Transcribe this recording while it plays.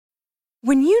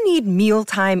When you need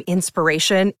mealtime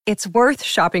inspiration, it's worth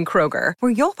shopping Kroger,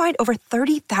 where you'll find over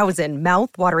 30,000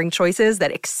 mouth-watering choices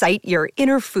that excite your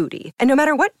inner foodie. And no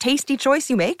matter what tasty choice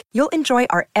you make, you'll enjoy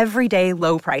our everyday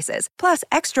low prices, plus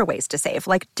extra ways to save,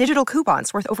 like digital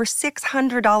coupons worth over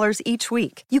 $600 each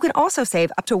week. You can also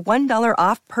save up to $1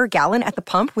 off per gallon at the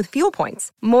pump with fuel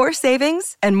points. More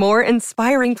savings and more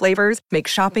inspiring flavors make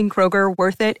shopping Kroger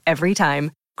worth it every time.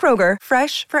 Kroger,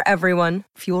 fresh for everyone.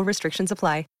 Fuel restrictions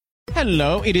apply.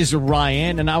 Hello, it is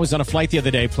Ryan, and I was on a flight the other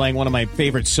day playing one of my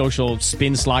favorite social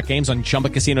spin slot games on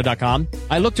ChumbaCasino.com.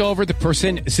 I looked over at the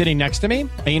person sitting next to me,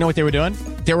 and you know what they were doing?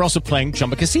 They were also playing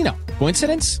Chumba Casino.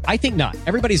 Coincidence? I think not.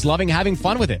 Everybody's loving having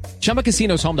fun with it. Chumba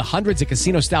Casino is home to hundreds of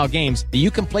casino-style games that you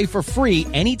can play for free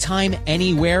anytime,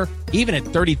 anywhere, even at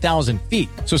 30,000 feet.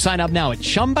 So sign up now at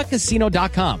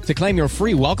ChumbaCasino.com to claim your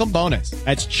free welcome bonus.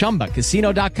 That's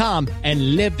ChumbaCasino.com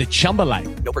and live the Chumba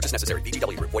life. No purchase necessary.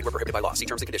 VGW. Void where prohibited by law. See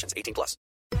terms and conditions. 18+.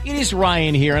 It is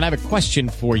Ryan here, and I have a question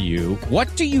for you.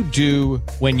 What do you do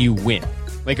when you win?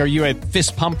 Like, are you a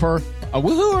fist pumper, a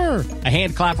woohooer, a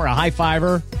hand clapper, a high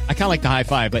fiver? I kind of like the high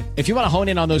five, but if you want to hone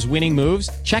in on those winning moves,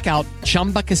 check out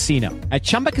Chumba Casino. At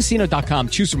ChumbaCasino.com,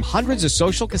 choose from hundreds of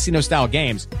social casino-style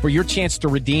games for your chance to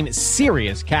redeem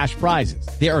serious cash prizes.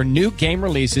 There are new game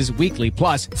releases weekly,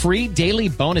 plus free daily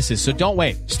bonuses, so don't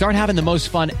wait. Start having the most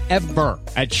fun ever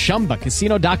at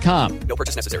ChumbaCasino.com. No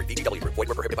purchase necessary. VGW. Void where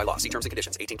prohibited by law. See terms and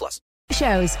conditions. 18+.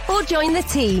 Shows or join the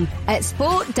team at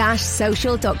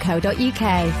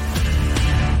sport-social.co.uk.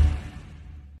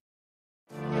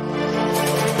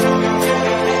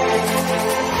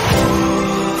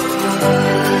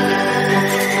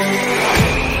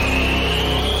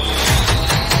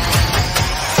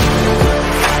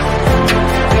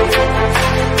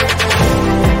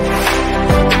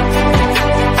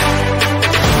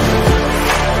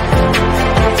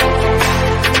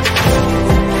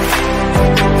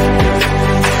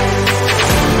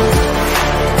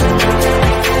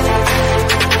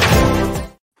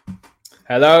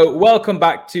 Hello, welcome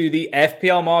back to the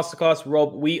FPL Masterclass.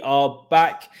 Rob, we are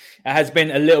back. It has been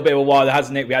a little bit of a while,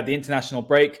 hasn't it? We had the international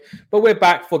break, but we're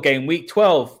back for game week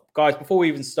 12. Guys, before we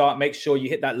even start, make sure you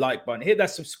hit that like button, hit that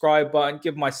subscribe button,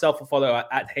 give myself a follow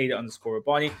at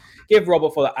Haider_Rubbani, give Rob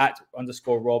a follow at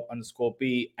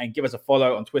 _Rob_B, and give us a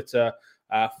follow on Twitter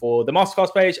for the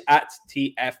Masterclass page at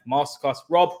TF Masterclass.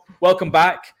 Rob, welcome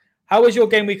back. How was your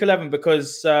game week 11?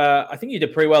 Because I think you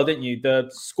did pretty well, didn't you? The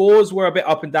scores were a bit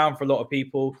up and down for a lot of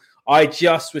people. I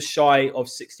just was shy of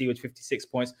 60 with 56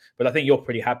 points, but I think you're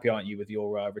pretty happy, aren't you, with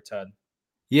your return?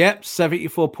 Yep,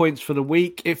 74 points for the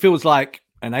week. It feels like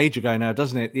an age ago now,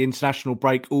 doesn't it? The international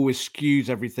break always skews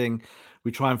everything.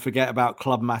 We try and forget about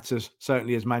club matters,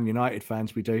 certainly as Man United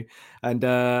fans we do. And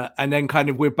then kind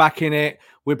of we're back in it.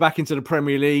 We're back into the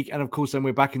Premier League. And of course, then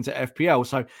we're back into FPL.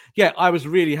 So, yeah, I was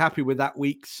really happy with that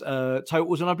week's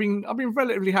totals. And I've been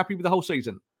relatively happy with the whole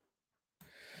season.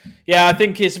 Yeah, I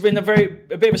think it's been a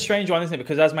bit of a strange one, isn't it?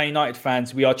 Because as Man United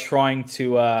fans, we are trying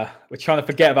to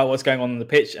forget about what's going on the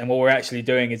pitch. And what we're actually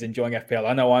doing is enjoying FPL.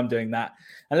 I know I'm doing that.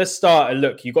 And let's start.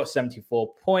 Look, you got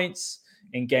 74 points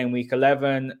in game week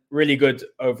 11. Really good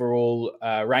overall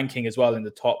ranking as well in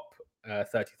the top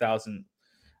 30,000.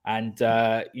 And,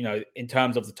 in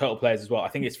terms of the total players as well, I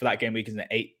think it's for that game week, isn't it?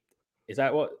 8. Is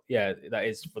that what? Yeah, that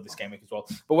is for this game week as well.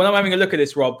 But when I'm having a look at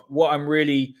this, Rob, what I'm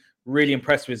really, really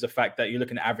impressed with is the fact that you're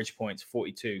looking at average points,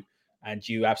 42, and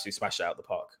you absolutely smashed it out of the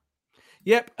park.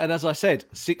 Yep. And as I said,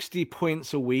 60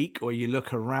 points a week, or you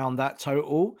look around that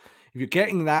total. If you're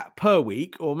getting that per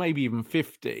week, or maybe even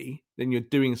 50, then you're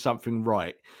doing something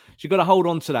right. So you've got to hold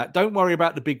on to that. Don't worry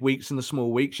about the big weeks and the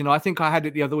small weeks. I think I had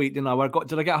it the other week, didn't I? Where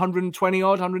did I get 120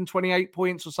 odd, 128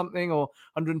 points or something, or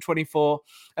 124?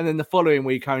 And then the following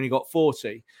week, I only got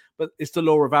 40. But it's the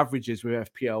law of averages with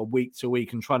FPL week to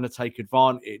week and trying to take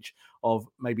advantage of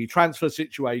maybe transfer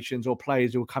situations or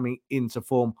players who are coming into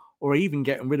form or even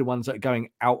getting rid of ones that are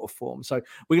going out of form. So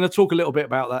we're going to talk a little bit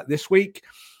about that this week.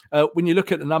 When you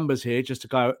look at the numbers here, just to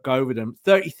go over them,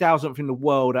 30,000th in the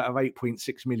world out of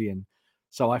 8.6 million.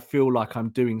 So I feel like I'm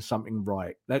doing something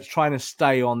right. Let's try and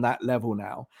stay on that level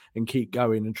now and keep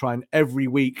going and try and every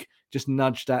week just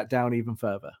nudge that down even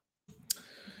further.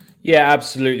 Yeah,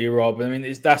 absolutely, Rob. I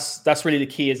mean, that's really the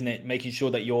key, isn't it? Making sure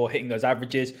that you're hitting those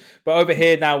averages. But over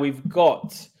here now, we've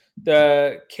got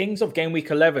the Kings of Game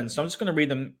Week 11. So I'm just going to read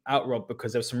them out, Rob,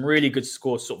 because there's some really good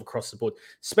scores sort of across the board,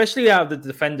 especially out of the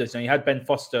defenders. You had Ben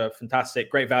Foster, fantastic,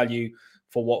 great value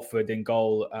for Watford in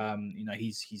goal.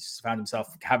 He's found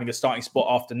himself having a starting spot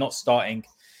after not starting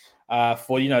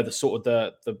for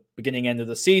the beginning end of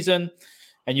the season.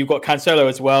 And you've got Cancelo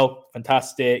as well,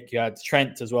 fantastic. You had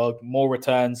Trent as well, more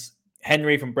returns.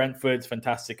 Henry from Brentford's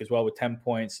fantastic as well with 10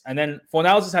 points. And then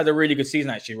Fornals has had a really good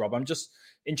season, actually, Rob. I'm just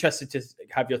interested to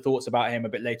have your thoughts about him a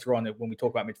bit later on when we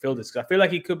talk about midfielders, because I feel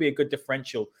like he could be a good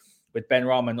differential with Ben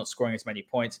Rama not scoring as many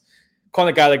points.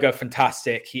 Conor Gallagher,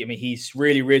 fantastic. He's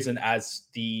really risen as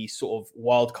the sort of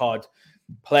wild card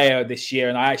player this year,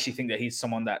 and I actually think that he's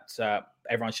someone that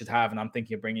everyone should have, and I'm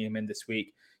thinking of bringing him in this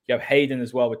week. You have Hayden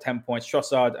as well with 10 points,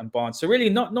 Trossard and Barnes. So really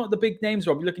not the big names,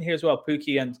 Rob. You're looking here as well,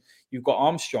 Pookie, and you've got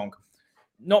Armstrong.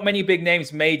 Not many big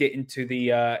names made it into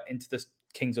the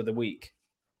Kings of the Week.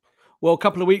 Well, a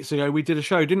couple of weeks ago, we did a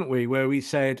show, didn't we, where we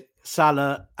said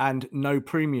Salah and no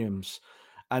premiums.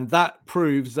 And that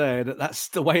proves there that that's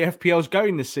the way FPL's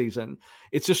going this season.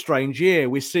 It's a strange year.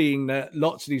 We're seeing that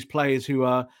lots of these players who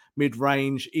are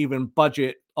mid-range, even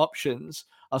budget options,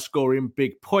 are scoring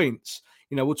big points.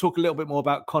 We'll talk a little bit more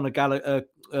about Conor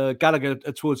Gallagher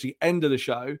towards the end of the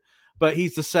show, but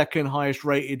he's the second highest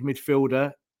rated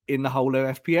midfielder in the whole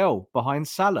of FPL behind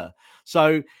Salah.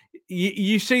 So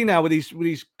you see now with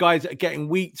these guys that are getting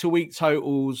week-to-week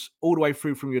totals all the way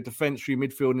through from your defence, through your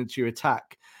midfield into your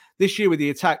attack. This year with the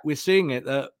attack, we're seeing it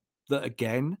that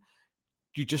again,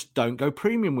 you just don't go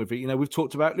premium with it. We've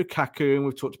talked about Lukaku and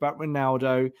we've talked about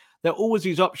Ronaldo. There are always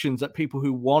these options that people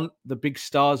who want the big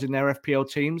stars in their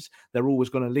FPL teams, they're always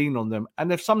going to lean on them.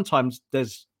 And sometimes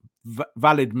there's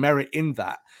valid merit in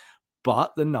that,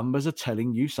 but the numbers are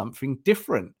telling you something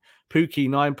different. Pookie,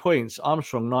 9 points.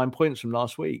 Armstrong, 9 points from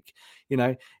last week.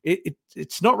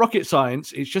 It's not rocket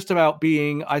science. It's just about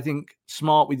being, I think,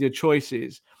 smart with your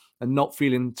choices and not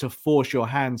feeling to force your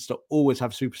hands to always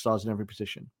have superstars in every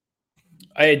position.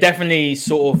 It definitely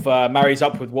sort of marries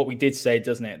up with what we did say,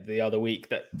 doesn't it, the other week,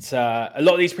 that a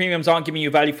lot of these premiums aren't giving you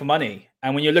value for money.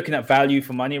 And when you're looking at value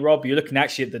for money, Rob, you're looking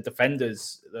actually at the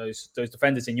defenders, those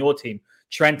defenders in your team,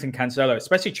 Trent and Cancelo,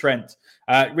 especially Trent.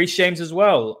 Reece James as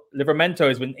well. Livramento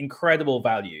has been incredible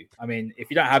value. I mean, if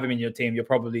you don't have him in your team, you're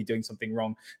probably doing something wrong.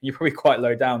 And you're probably quite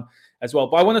low down as well.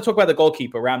 But I want to talk about the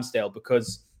goalkeeper, Ramsdale,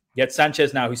 because you had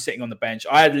Sanchez now who's sitting on the bench.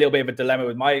 I had a little bit of a dilemma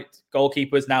with my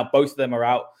goalkeepers. Now both of them are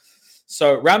out.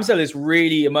 So Ramsdale is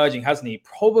really emerging, hasn't he?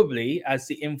 Probably as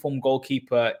the informed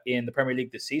goalkeeper in the Premier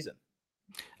League this season.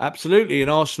 Absolutely.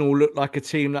 And Arsenal look like a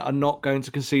team that are not going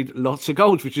to concede lots of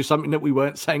goals, which is something that we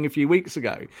weren't saying a few weeks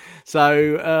ago.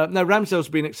 So, no, Ramsdale's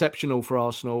been exceptional for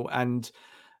Arsenal. And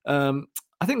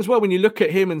I think as well, when you look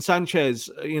at him and Sanchez,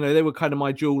 they were kind of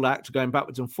my dual act going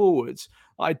backwards and forwards.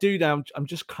 I'm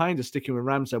just kind of sticking with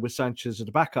Ramsdale with Sanchez as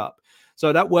a backup.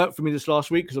 So that worked for me this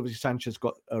last week because obviously Sanchez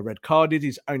got red carded.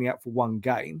 He's only out for one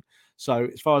game. So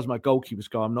as far as my goalkeepers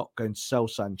go, I'm not going to sell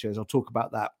Sanchez. I'll talk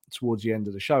about that towards the end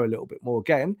of the show a little bit more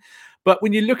again. But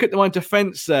when you look at my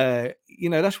defence there,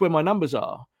 that's where my numbers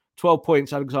are. 12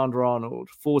 points, Alexander-Arnold,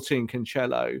 14,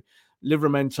 Cancelo,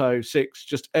 Livramento, 6,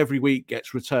 just every week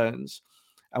gets returns.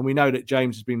 And we know that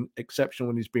James has been exceptional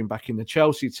when he's been back in the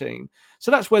Chelsea team.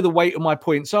 So that's where the weight of my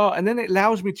points are. And then it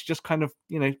allows me to just kind of,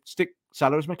 stick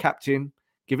Salah as my captain,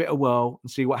 give it a whirl and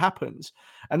see what happens.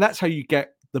 And that's how you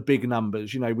get the big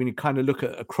numbers. When you kind of look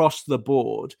at across the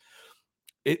board,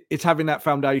 it's having that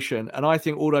foundation. And I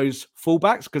think all those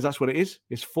fullbacks, because that's what it is.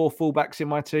 It's 4 fullbacks in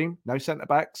my team, no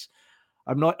centre-backs.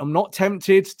 I'm not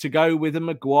tempted to go with a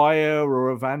Maguire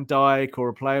or a Van Dijk or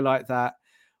a player like that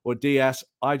or Diaz.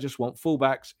 I just want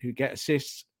fullbacks who get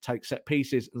assists, take set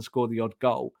pieces and score the odd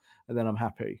goal. And then I'm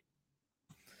happy.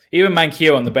 Even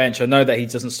Manquillo on the bench, I know that he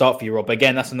doesn't start for you, Rob. But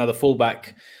again, that's another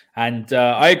fullback. And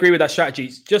I agree with that strategy.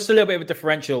 It's just a little bit of a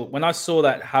differential. When I saw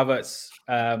that Havertz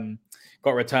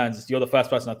got returns, you're the first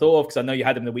person I thought of because I know you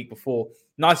had him the week before.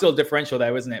 Nice little differential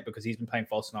there, isn't it? Because he's been playing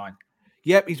false 9.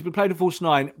 Yep, he's been playing a false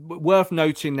 9. Worth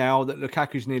noting now that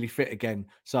Lukaku's nearly fit again.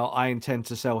 So I intend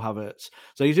to sell Havertz.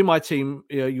 So he's in my team.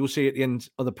 You'll see at the end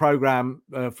of the programme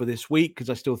for this week because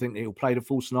I still think that he'll play the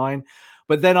false 9.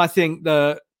 But then I think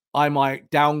that I might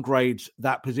downgrade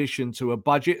that position to a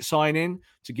budget sign-in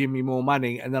to give me more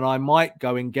money. And then I might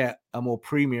go and get a more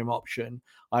premium option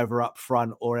either up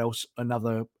front or else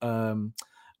another player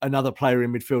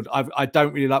in midfield. I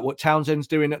don't really like what Townsend's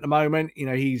doing at the moment.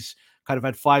 He's kind of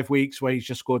had 5 weeks where he's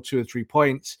just scored 2 or 3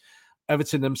 points.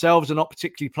 Everton themselves are not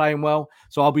particularly playing well.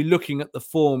 So I'll be looking at the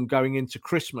form going into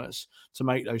Christmas to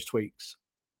make those tweaks.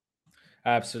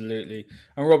 Absolutely.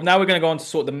 And Rob, now we're going to go on to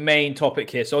sort of the main topic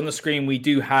here. So on the screen, we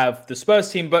do have the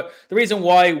Spurs team, but the reason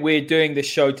why we're doing this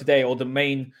show today, or the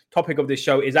main topic of this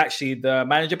show, is actually the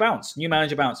manager bounce, new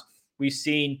manager bounce. We've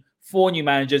seen 4 new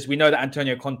managers. We know that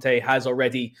Antonio Conte has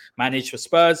already managed for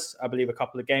Spurs, I believe, a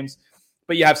couple of games.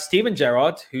 But you have Steven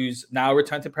Gerrard, who's now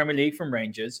returned to Premier League from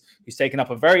Rangers, who's taken up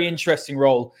a very interesting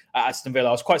role at Aston Villa.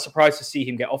 I was quite surprised to see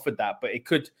him get offered that, but it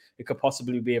could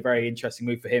possibly be a very interesting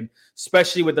move for him,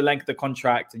 especially with the length of the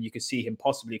contract. And you could see him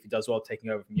possibly, if he does well, taking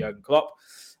over from Jurgen Klopp.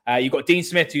 You've got Dean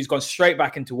Smith, who's gone straight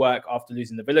back into work after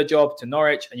losing the Villa job to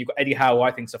Norwich. And you've got Eddie Howe, who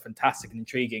I think is a fantastic and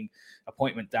intriguing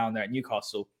appointment down there at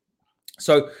Newcastle.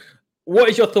 So what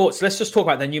is your thoughts? Let's just talk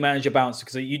about the new manager bounce,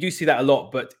 because you do see that a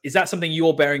lot. But is that something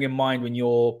you're bearing in mind when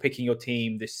you're picking your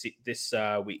team this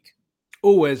week?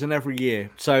 Always and every year.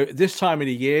 So this time of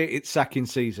the year, it's sacking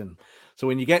season. So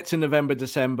when you get to November,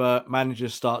 December,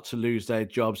 managers start to lose their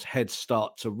jobs, heads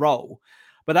start to roll.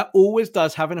 But that always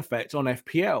does have an effect on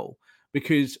FPL,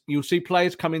 because you'll see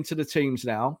players come into the teams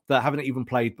now that haven't even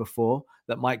played before,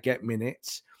 that might get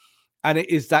minutes. And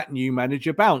it is that new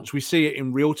manager bounce. We see it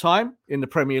in real time in the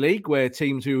Premier League, where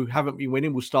teams who haven't been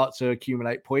winning will start to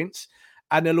accumulate points.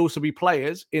 And there'll also be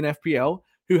players in FPL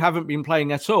who haven't been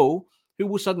playing at all, who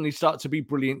will suddenly start to be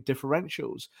brilliant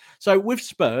differentials. So with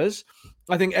Spurs,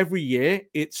 I think every year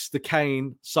it's the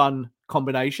Kane-Son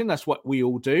combination. That's what we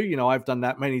all do. You know, I've done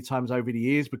that many times over the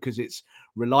years because it's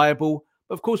reliable.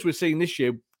 But of course, we're seeing this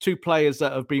year, two players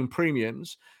that have been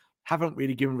premiums haven't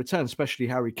really given returns, especially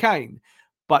Harry Kane.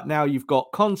 But now you've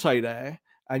got Conte there,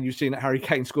 and you've seen that Harry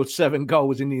Kane scored 7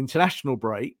 goals in the international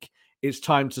break. It's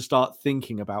time to start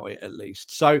thinking about it, at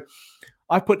least. So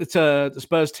I put the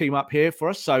Spurs team up here for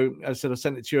us. So as I said, I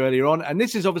sent it to you earlier on. And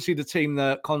this is obviously the team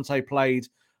that Conte played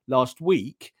last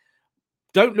week.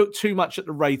 Don't look too much at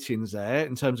the ratings there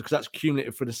in terms of, because that's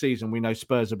cumulative for the season. We know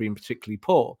Spurs have been particularly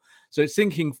poor. So it's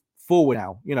thinking forward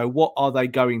now, you know, what are they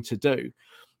going to do?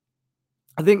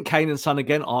 I think Kane and Son,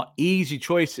 again, are easy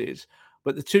choices.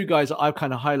 But the two guys that I've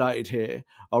kind of highlighted here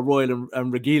are Royal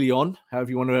and Reguilon, however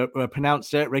you want to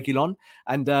pronounce it, Reguilon.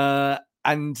 And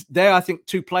they're, I think,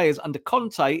 two players under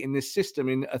Conte in this system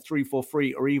in a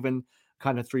 3-4-3 or even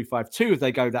kind of 3-5-2, if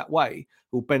they go that way,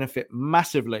 will benefit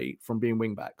massively from being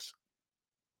wing-backs.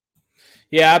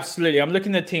 Yeah, absolutely. I'm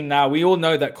looking at the team now. We all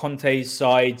know that Conte's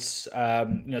sides,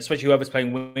 especially whoever's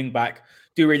playing wing-back,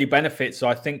 do really benefit. So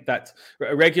I think that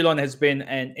Reguilon has been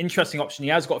an interesting option. He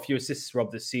has got a few assists,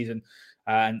 Rob, this season.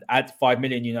 And at 5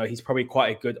 million, he's probably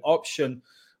quite a good option.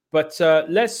 But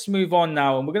let's move on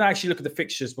now. And we're going to actually look at the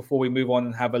fixtures before we move on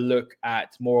and have a look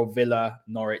at more of Villa,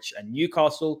 Norwich and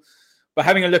Newcastle. But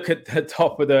having a look at the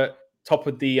top of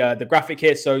the graphic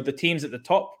here. So the teams at the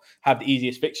top have the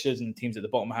easiest fixtures and the teams at the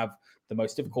bottom have the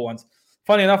most difficult ones.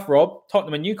 Funny enough, Rob,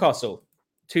 Tottenham and Newcastle,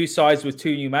 two sides with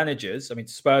two new managers. I mean,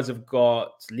 Spurs have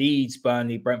got Leeds,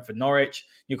 Burnley, Brentford, Norwich.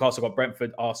 Newcastle got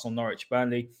Brentford, Arsenal, Norwich,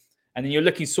 Burnley. And then you're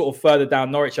looking sort of further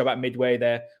down, Norwich about midway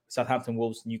there, Southampton,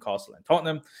 Wolves, Newcastle, and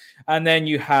Tottenham. And then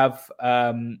you have,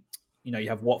 you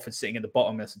have Watford sitting at the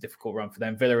bottom. That's a difficult run for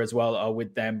them. Villa as well are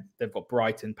with them. They've got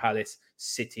Brighton, Palace,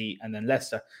 City, and then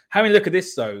Leicester. Having a look at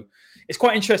this, though, it's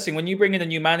quite interesting. When you bring in a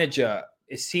new manager,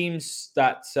 it seems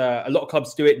that a lot of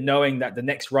clubs do it knowing that the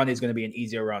next run is going to be an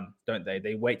easier run, don't they?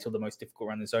 They wait till the most difficult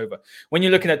run is over. When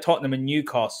you're looking at Tottenham and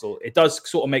Newcastle, it does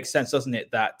sort of make sense, doesn't it,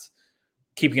 that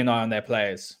keeping an eye on their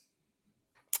players?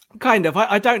 Kind of.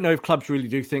 I don't know if clubs really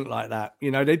do think like that. You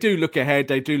know, they do look ahead.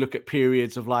 They do look at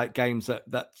periods of like games that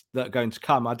are going to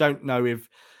come. I don't know if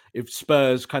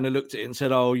Spurs kind of looked at it and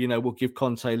said, oh, we'll give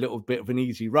Conte a little bit of an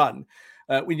easy run.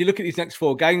 When you look at these next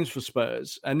 4 games for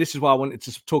Spurs, and this is why I wanted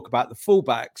to talk about the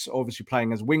fullbacks, obviously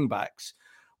playing as wing backs.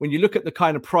 When you look at the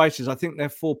kind of prices, I think they're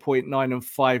 4.9 and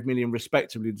 5 million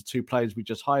respectively, the two players we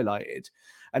just highlighted.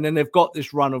 And then they've got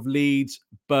this run of Leeds,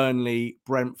 Burnley,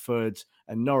 Brentford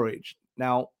and Norwich.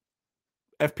 Now,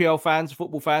 FPL fans,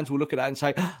 football fans will look at that and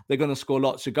say, they're going to score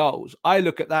lots of goals. I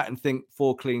look at that and think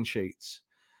 4 clean sheets.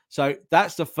 So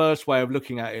that's the first way of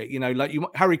looking at it.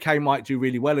 Harry Kane might do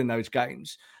really well in those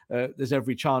games. There's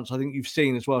every chance. I think you've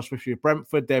seen as well, especially with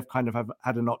Brentford, they've kind of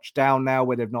had a notch down now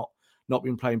where they've not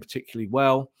been playing particularly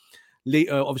well.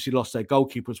 Obviously lost their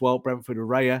goalkeeper as well, Brentford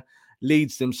Araya.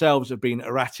 Leeds themselves have been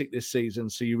erratic this season,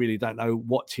 so you really don't know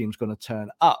what team's going to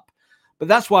turn up. But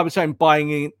that's why I was saying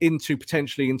buying into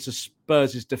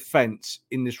Spurs' defence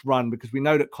in this run, because we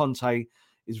know that Conte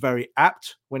is very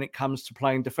apt when it comes to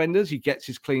playing defenders. He gets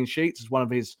his clean sheets as one of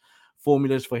his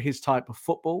formulas for his type of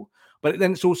football. But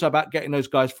then it's also about getting those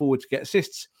guys forward to get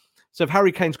assists. So if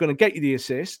Harry Kane's going to get you the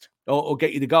assist or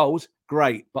get you the goals,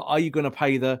 great. But are you going to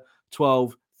pay the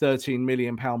 12, 13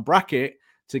 million pound bracket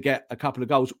to get a couple of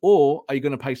goals? Or are you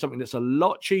going to pay something that's a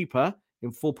lot cheaper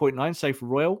in 4.9, say for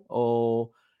Royal,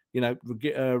 or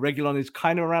Reguilon is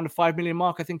kind of around the 5 million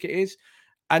mark, I think it is.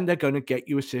 And they're going to get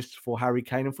you assists for Harry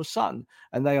Kane and for Son.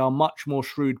 And they are much more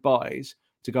shrewd buys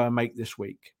to go and make this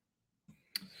week.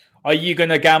 Are you going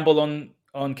to gamble on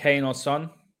on Kane or Son?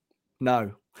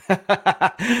 No.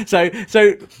 so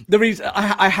the reason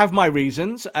I have my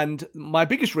reasons, and my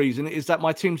biggest reason is that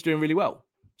my team's doing really well.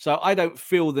 So I don't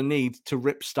feel the need to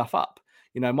rip stuff up.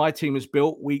 My team is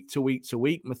built week to week to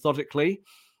week methodically.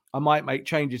 I might make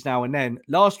changes now and then.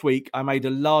 Last week, I made a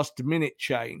last-minute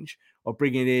change of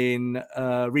bringing in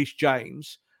Reece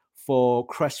James for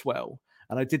Cresswell.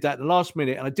 And I did that at the last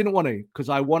minute, and I didn't want to because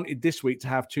I wanted this week to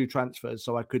have 2 transfers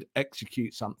so I could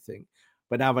execute something.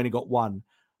 But now I've only got 1.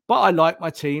 But I like my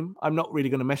team. I'm not really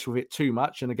going to mess with it too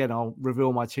much. And again, I'll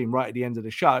reveal my team right at the end of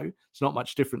the show. It's not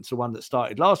much different to the one that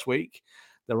started last week.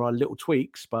 There are little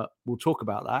tweaks, but we'll talk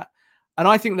about that. And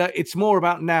I think that it's more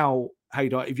about now,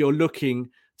 Haider, if you're looking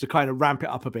to kind of ramp it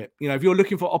up a bit. If you're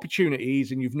looking for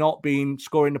opportunities and you've not been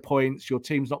scoring the points, your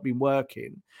team's not been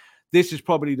working, this is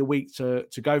probably the week to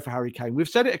go for Harry Kane. We've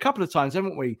said it a couple of times,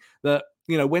 haven't we? That,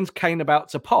 when's Kane about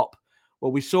to pop?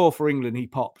 Well, we saw for England, he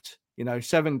popped.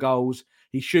 7 goals.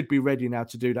 He should be ready now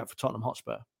to do that for Tottenham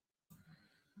Hotspur.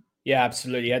 Yeah,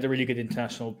 absolutely. He had a really good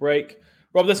international break.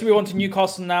 Rob, let's move on to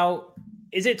Newcastle now.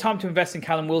 Is it time to invest in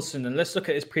Callum Wilson? And let's look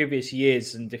at his previous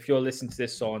years. And if you're listening to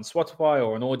this on Spotify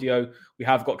or on audio, we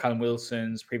have got Callum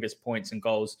Wilson's previous points and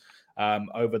goals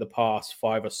over the past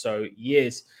 5 or so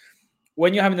years.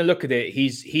 When you're having a look at it,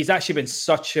 he's actually been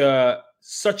such a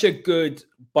good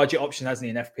budget option, hasn't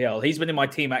he, in FPL? He's been in my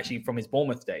team actually from his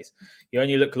Bournemouth days. You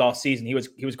only look last season. He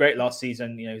was great last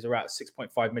season. He was around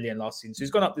 6.5 million last season. So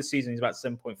he's gone up this season. He's about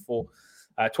 7.4.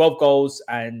 12 goals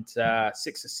and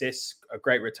 6 assists. A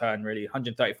great return, really.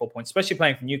 134 points, especially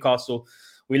playing for Newcastle.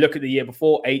 We look at the year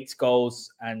before, 8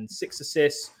 goals and 6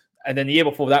 assists. And then the year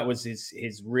before that was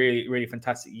his really, really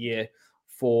fantastic year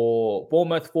for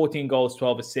Bournemouth, 14 goals,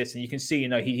 12 assists. And you can see,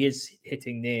 he is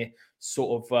hitting near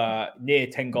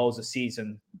 10 goals a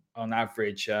season on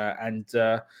average.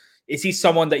 Is he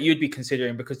someone that you'd be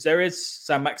considering? Because there is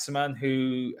Saint-Maximin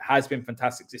who has been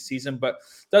fantastic this season, but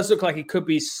does look like he could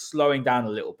be slowing down a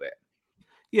little bit.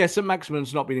 Yeah,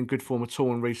 Saint-Maximin's not been in good form at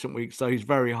all in recent weeks, so he's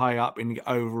very high up in the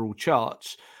overall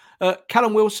charts.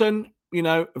 Callum Wilson,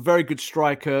 a very good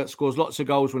striker, scores lots of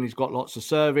goals when he's got lots of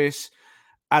service.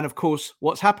 And of course,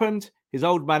 what's happened? His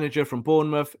old manager from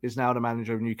Bournemouth is now the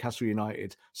manager of Newcastle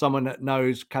United, someone that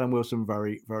knows Callum Wilson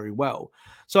very, very well.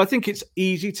 So I think it's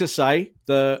easy to say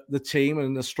the team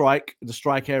and the strike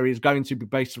area is going to be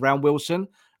based around Wilson,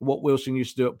 what Wilson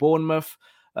used to do at Bournemouth.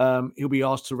 He'll be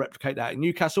asked to replicate that in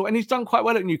Newcastle, and he's done quite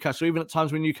well at Newcastle, even at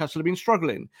times when Newcastle have been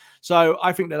struggling. So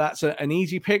I think that's an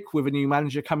easy pick with a new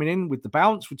manager coming in with the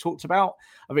bounce we talked about.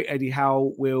 I think Eddie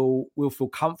Howe will feel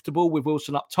comfortable with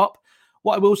Wilson up top.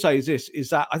 What I will say is this,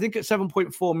 is that I think at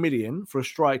 7.4 million for a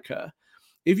striker,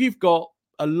 if you've got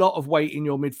a lot of weight in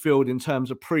your midfield in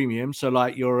terms of premium, so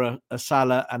like you're a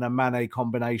Salah and a Mane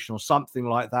combination or something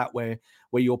like that, where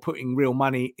you're putting real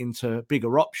money into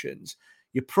bigger options,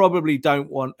 you probably don't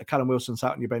want a Callum Wilson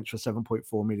sat on your bench for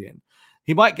 7.4 million.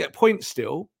 He might get points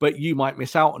still, but you might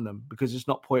miss out on them because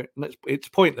it's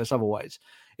pointless otherwise.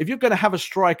 If you're going to have a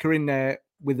striker in there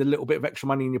with a little bit of extra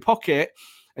money in your pocket,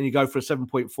 and you go for a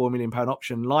 £7.4 million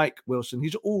option like Wilson,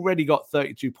 he's already got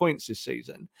 32 points this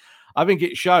season. I think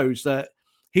it shows that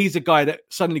he's a guy that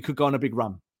suddenly could go on a big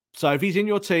run. So if he's in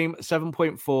your team at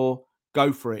 7.4,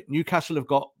 go for it. Newcastle have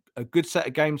got a good set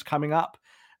of games coming up.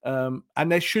 And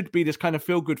there should be this kind of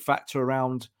feel-good factor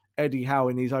around Eddie Howe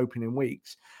in these opening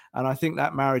weeks. And I think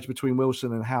that marriage between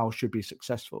Wilson and Howe should be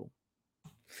successful.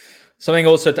 Something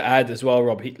also to add as well,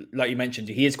 Rob, like you mentioned,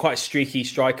 he is quite a streaky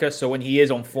striker. So when he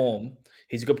is on form,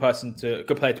 he's a good player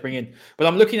to bring in. But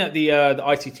I'm looking at the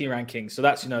ICT rankings. So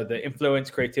that's, the influence,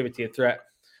 creativity, and threat.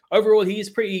 Overall, he's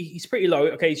pretty low.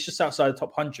 Okay, he's just outside the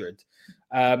top 100.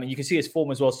 And you can see his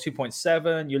form as well is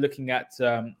 2.7. You're looking at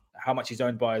how much he's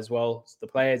owned by as well. The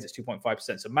players, it's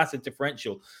 2.5%. So massive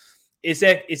differential. Is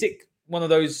it one of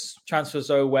those transfers,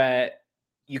 though, where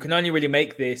you can only really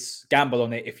make this gamble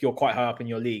on it if you're quite high up in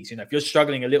your leagues? If you're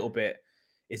struggling a little bit,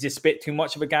 is this a bit too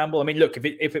much of a gamble? I mean, look,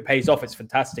 if it pays off, it's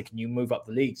fantastic and you move up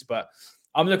the leagues. But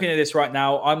I'm looking at this right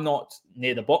now. I'm not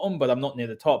near the bottom, but I'm not near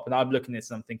the top. And I'm looking at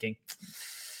this and I'm thinking,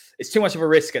 it's too much of a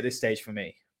risk at this stage for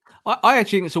me. I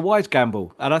actually think it's a wise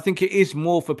gamble. And I think it is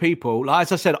more for people. Like,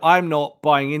 as I said, I'm not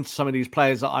buying into some of these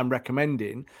players that I'm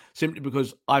recommending simply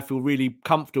because I feel really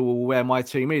comfortable where my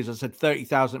team is. I said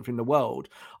 30,000th in the world.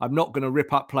 I'm not going to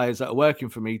rip up players that are working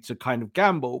for me to kind of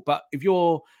gamble. But if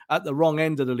you're at the wrong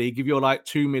end of the league, if you're like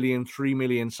 2 million, 3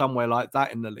 million, somewhere like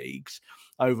that in the leagues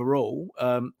overall,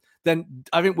 then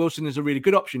I think Wilson is a really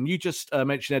good option. You just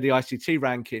mentioned Eddie ICT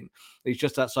ranking. He's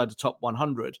just outside the top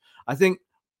 100. I think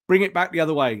bring it back the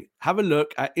other way. Have a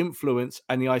look at influence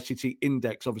and the ICT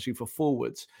index, obviously for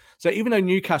forwards. So even though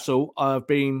Newcastle have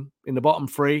been in the bottom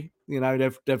three,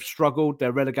 they've struggled,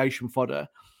 they're relegation fodder.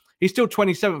 He's still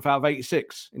 27th out of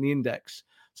 86 in the index.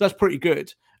 So that's pretty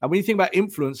good. And when you think about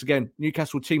influence, again,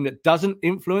 Newcastle team that doesn't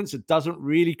influence, that doesn't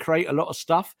really create a lot of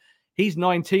stuff, he's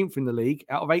 19th in the league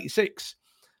out of 86.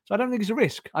 So I don't think it's a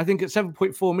risk. I think at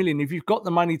 7.4 million, if you've got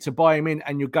the money to buy him in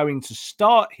and you're going to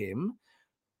start him,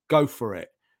 go for it.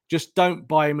 Just don't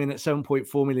buy him in at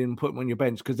 7.4 million and put him on your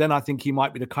bench, because then I think he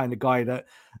might be the kind of guy that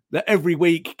every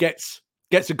week gets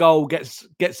a goal, gets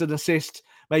an assist,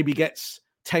 maybe gets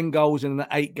 10 goals in an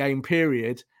 8-game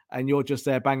period, and you're just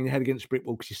there banging your head against the brick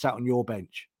wall because you sat on your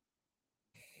bench.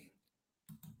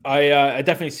 I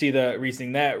definitely see the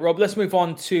reasoning there. Rob, let's move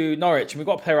on to Norwich. And we've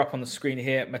got a player up on the screen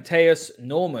here, Matthias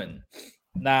Norman.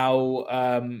 Now,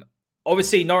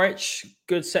 obviously, Norwich,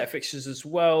 good set of fixtures as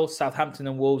well. Southampton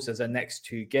and Wolves as their next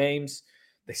 2 games.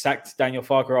 They sacked Daniel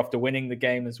Farke after winning the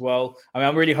game as well. I mean,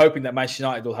 I'm really hoping that Manchester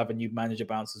United will have a new manager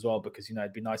bounce as well, because,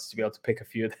 it'd be nice to be able to pick a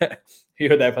few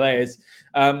of their players.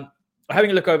 Having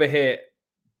a look over here,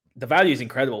 the value is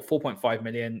incredible, 4.5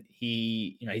 million.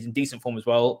 He's in decent form as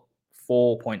well,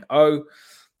 4.0,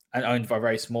 and owned for a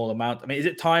very small amount. I mean, is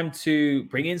it time to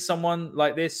bring in someone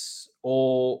like this,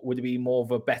 or would it be more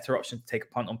of a better option to take a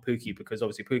punt on Pukki? Because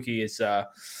obviously Pukki is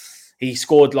he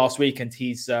scored last week, and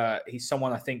he's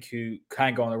someone I think who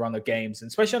can go on a run of games, and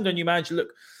especially under a new manager. Look,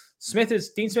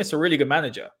 Dean Smith's a really good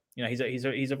manager. He's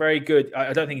a very good.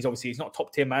 I don't think he's not a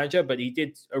top tier manager, but he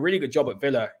did a really good job at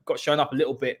Villa. Got shown up a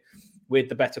little bit with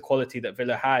the better quality that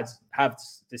Villa have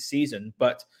this season,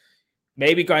 but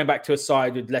maybe going back to a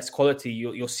side with less quality,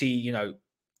 you'll see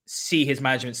his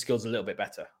management skills a little bit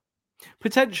better.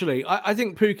 Potentially. I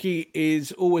think Pukki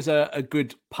is always a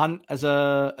good punt as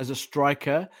a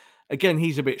striker. Again,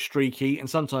 he's a bit streaky, and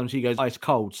sometimes he goes ice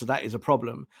cold, so that is a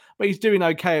problem. But he's doing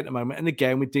okay at the moment. And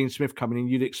again, with Dean Smith coming in,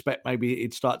 you'd expect maybe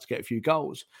he'd start to get a few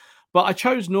goals. But I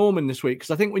chose Norman this week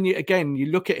because I think when you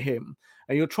look at him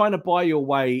and you're trying to buy your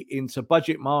way into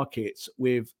budget markets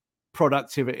with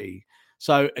productivity.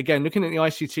 So again, looking at the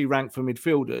ICT rank for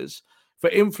midfielders, for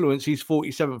influence, he's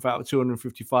 47th out of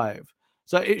 255.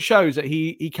 So it shows that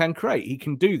he can create, he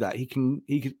can do that. He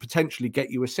could potentially get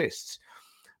you assists.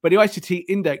 But the ICT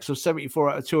index of 74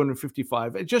 out of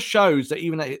 255, it just shows that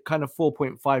even at kind of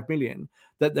 4.5 million,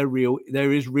 that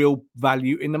there is real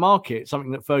value in the market.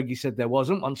 Something that Fergie said there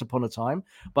wasn't once upon a time,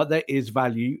 but there is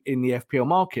value in the FPL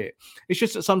market. It's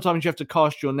just that sometimes you have to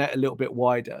cast your net a little bit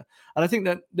wider. And I think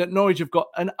that Norwich have got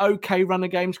an okay run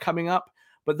of games coming up,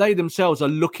 but they themselves are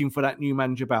looking for that new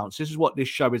manager bounce. This is what this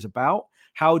show is about.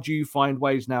 How do you find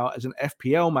ways now as an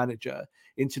FPL manager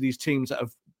into these teams that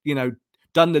have,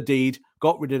 done the deed,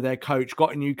 got rid of their coach,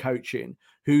 got a new coach in,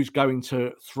 who's going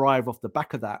to thrive off the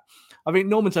back of that? I think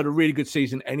Norman's had a really good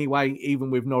season anyway,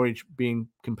 even with Norwich being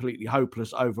completely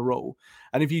hopeless overall.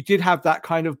 And if you did have that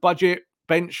kind of budget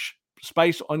bench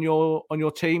space on your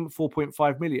team,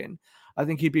 4.5 million, I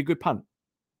think he'd be a good punt.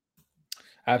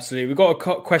 Absolutely. We've got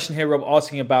a question here, Rob,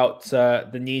 asking about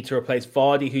the need to replace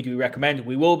Vardy. Who do we recommend?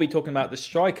 We will be talking about the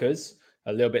strikers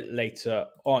a little bit later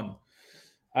on.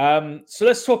 So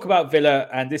let's talk about Villa,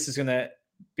 and this is going to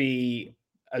be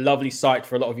a lovely sight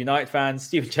for a lot of United fans.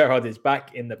 Steven Gerrard is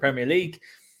back in the Premier League,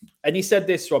 and he said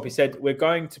this, Rob. He said, we're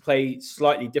going to play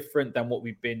slightly different than what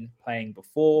we've been playing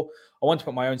before. I want to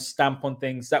put my own stamp on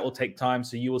things. That will take time,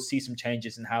 so you will see some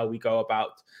changes in how we go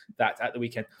about that at the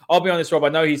weekend. I'll be honest, Rob, I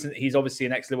know he's obviously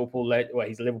an ex-Liverpool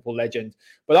he's a Liverpool legend,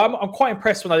 but I'm quite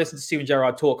impressed when I listen to Steven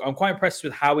Gerrard talk. I'm quite impressed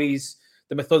with how the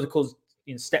methodical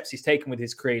steps he's taken with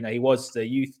his career. He was the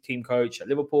youth team coach at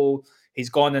Liverpool. He's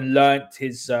gone and learnt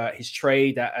his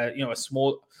trade at a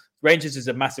small. Rangers is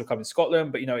a massive club in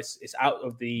Scotland, but it's out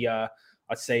of the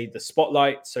I'd say the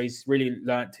spotlight. So he's really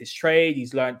learnt his trade.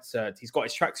 He's got his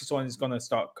tracksuits on. He's going to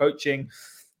start coaching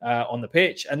on the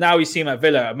pitch, and now we see him at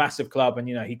Villa, a massive club, and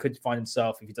he could find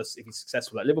himself if he's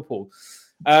successful at Liverpool.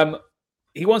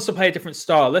 He wants to play a different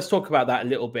style. Let's talk about that a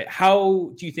little bit.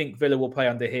 How do you think Villa will play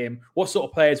under him? What sort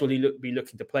of players will he be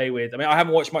looking to play with? I mean, I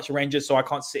haven't watched much of Rangers, so I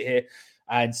can't sit here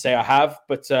and say I have,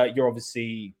 but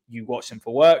you watch them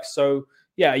for work. So,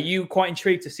 yeah, are you quite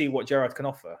intrigued to see what Gerrard can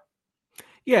offer?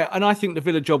 Yeah, and I think the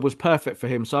Villa job was perfect for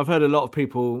him. So I've heard a lot of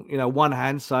people, one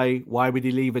hand say, why would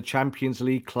he leave a Champions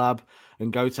League club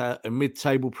and go to a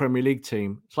mid-table Premier League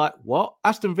team? It's like, what?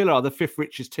 Aston Villa are the 5th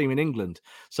richest team in England.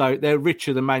 So they're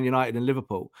richer than Man United and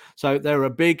Liverpool. So they're a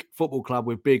big football club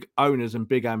with big owners and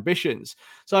big ambitions.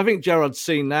 So I think Gerrard's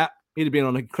seen that. He'd have been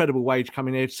on an incredible wage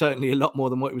coming here, certainly a lot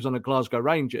more than what he was on at Glasgow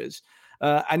Rangers.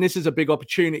 And this is a big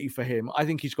opportunity for him. I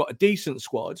think he's got a decent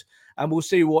squad, and we'll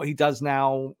see what he does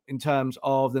now in terms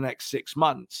of the next 6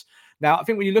 months. Now, I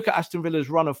think when you look at Aston Villa's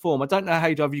run of form, I don't know,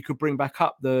 Haider, if you could bring back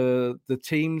up the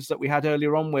teams that we had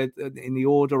earlier on with in the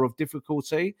order of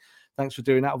difficulty. Thanks for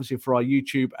doing that, obviously, for our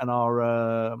YouTube and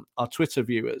our Twitter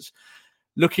viewers.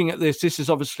 Looking at this is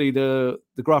obviously the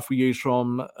graph we use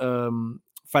from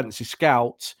Fantasy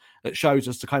Scout that shows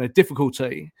us the kind of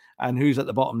difficulty and who's at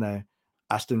the bottom there,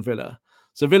 Aston Villa.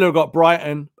 So Villa have got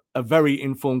Brighton, a very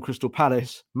informed Crystal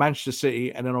Palace, Manchester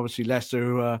City, and then obviously Leicester,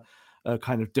 who are a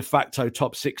kind of de facto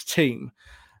top 6 team.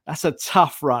 That's a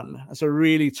tough run. That's a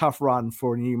really tough run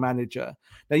for a new manager.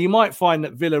 Now, you might find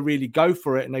that Villa really go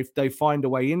for it and they find a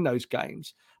way in those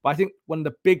games. But I think one of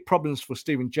the big problems for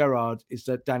Steven Gerrard is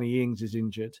that Danny Ings is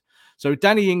injured. So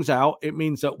Danny Ings out, it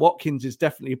means that Watkins is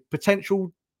definitely a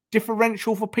potential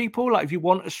differential for people, like if you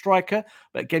want a striker.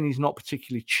 But again, he's not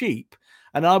particularly cheap.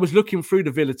 And I was looking through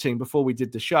the Villa team before we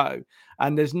did the show,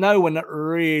 and there's no one that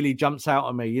really jumps out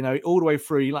at me, all the way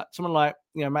through. Like someone like,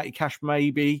 Matty Cash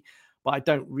maybe, but I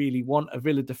don't really want a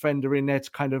Villa defender in there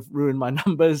to kind of ruin my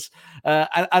numbers. And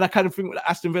I kind of think with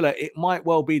Aston Villa, it might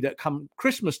well be that come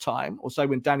Christmas time, or so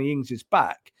when Danny Ings is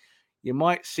back, you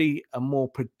might see a more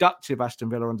productive Aston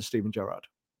Villa under Steven Gerrard.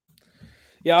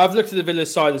 Yeah, I've looked at the Villa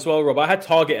side as well, Rob. I had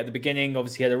Target at the beginning.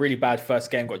 Obviously, he had a really bad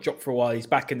first game, got dropped for a while. He's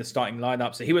back in the starting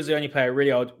lineup. So he was the only player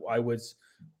really I was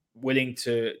willing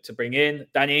to bring in.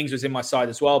 Danny Ings was in my side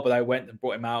as well, but I went and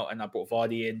brought him out and I brought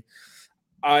Vardy in.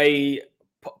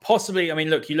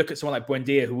 Look, you look at someone like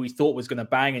Buendia, who we thought was going to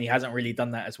bang, and he hasn't really done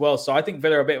that as well. So I think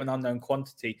Villa are a bit of an unknown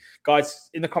quantity.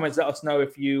 Guys, in the comments, let us know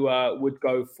if you would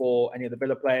go for any of the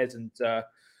Villa players, and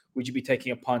would you be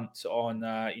taking a punt on,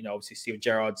 obviously Steven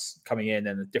Gerrard's coming in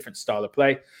and a different style of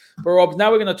play. But Rob,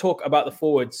 now we're going to talk about the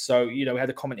forwards. So, we had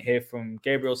a comment here from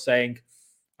Gabriel saying,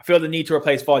 I feel the need to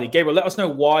replace Vardy. Gabriel, let us know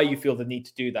why you feel the need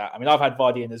to do that. I mean, I've had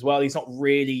Vardy in as well. He's not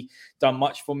really done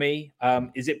much for me.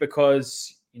 Is it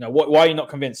because, why are you not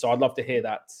convinced? So I'd love to hear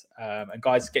that. And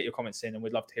guys, get your comments in and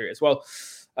we'd love to hear it as well.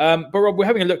 But Rob, we're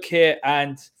having a look here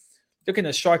and looking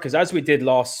at strikers as we did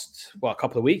a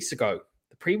couple of weeks ago.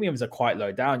 Premiums are quite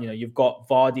low down. You've got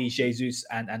Vardy, Jesus,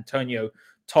 and Antonio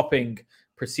topping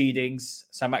proceedings.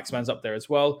 San Maximan's up there as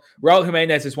well. Raul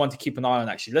Jimenez is one to keep an eye on,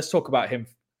 actually. Let's talk about him,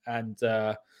 and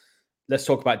let's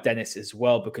talk about Dennis as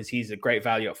well, because he's a great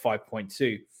value at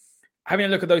 5.2. Having a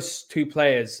look at those two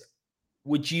players,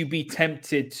 would you be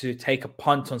tempted to take a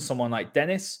punt on someone like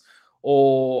Dennis,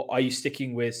 or are you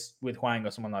sticking with Hwang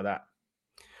or someone like that?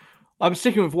 I'm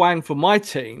sticking with Hwang for my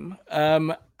team.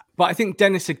 But I think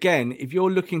Dennis, again, if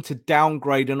you're looking to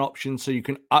downgrade an option so you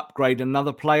can upgrade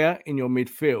another player in your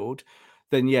midfield,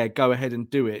 then yeah, go ahead and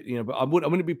do it. But I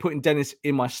wouldn't be putting Dennis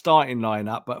in my starting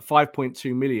lineup, but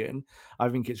 5.2 million, I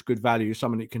think it's good value.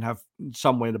 Someone that can have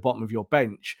somewhere at the bottom of your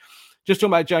bench. Just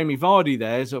talking about Jamie Vardy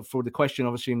there, so for the question,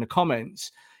 obviously in the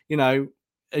comments,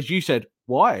 as you said,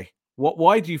 why?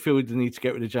 Why do you feel the need to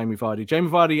get rid of Jamie Vardy? Jamie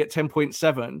Vardy at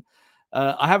 10.7.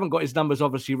 I haven't got his numbers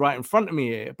obviously right in front of me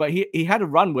here, but he had a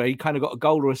run where he kind of got a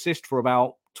goal or assist for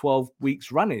about 12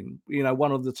 weeks running,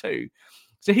 one of the two.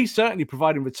 So he's certainly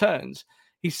providing returns.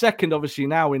 He's second, obviously,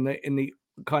 now in the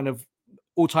kind of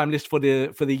all-time list for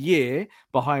the year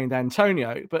behind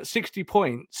Antonio, but 60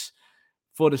 points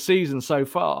for the season so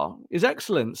far is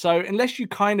excellent. So unless you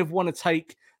kind of want to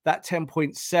take that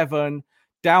 10.7,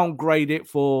 downgrade it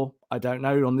for, I don't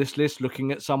know, on this list,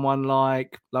 looking at someone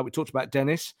like we talked about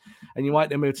Dennis, and you might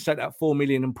then be able to set that 4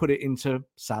 million and put it into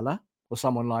Salah or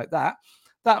someone like that.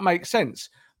 That makes sense.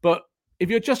 But if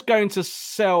you're just going to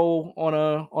sell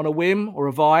on a whim or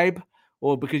a vibe,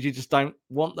 or because you just don't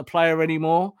want the player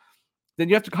anymore, then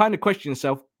you have to kind of question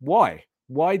yourself, why?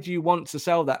 Why do you want to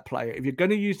sell that player? If you're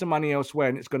going to use the money elsewhere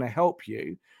and it's going to help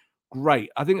you, great.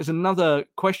 I think there's another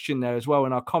question there as well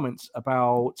in our comments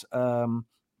about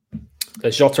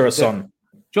Jota or Son.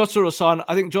 Jota or Son.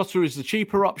 I think Jota is the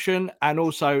cheaper option, and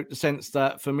also the sense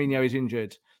that Firmino is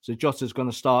injured. So Jota's going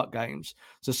to start games.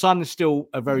 So Son is still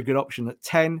a very good option at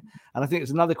 10. And I think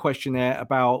there's another question there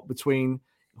about between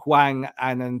Hwang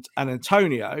and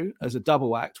Antonio as a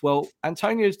double act. Well,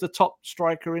 Antonio is the top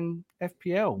striker in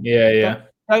FPL. Yeah.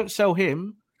 Don't sell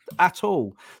him at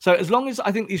all. So as long as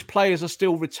I think these players are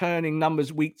still returning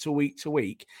numbers week to week to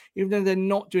week, even though they're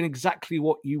not doing exactly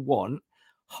what you want,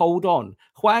 hold on.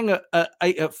 Hwang at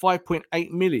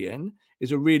 5.8 million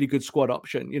is a really good squad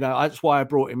option. That's why I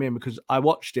brought him in, because I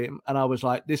watched him and I was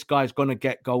like, this guy's going to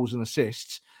get goals and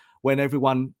assists when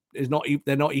everyone is not.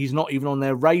 He's not even on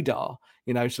their radar.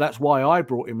 So that's why I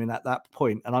brought him in at that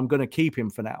point, and I'm going to keep him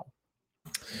for now.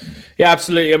 Yeah,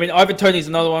 absolutely. I mean, Ivan Toney's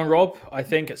another one, Rob. I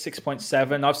think at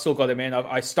 6.7. I've still got him in.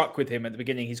 I stuck with him at the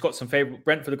beginning. He's got some favorable.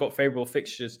 Brentford have got favorable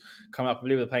fixtures coming up. I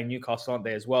believe they're playing Newcastle, aren't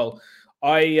they, as well?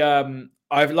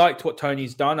 I've liked what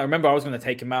Tony's done. I remember I was going to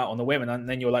take him out on the whim, and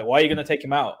then you were like, "Why are you going to take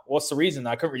him out? What's the reason?"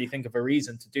 I couldn't really think of a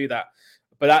reason to do that.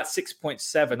 But at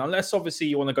 6.7, unless obviously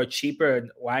you want to go cheaper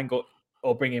and Wang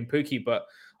or bring in Pookie, but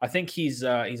I think he's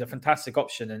a fantastic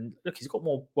option. And look, he's got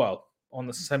more on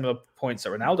the similar points that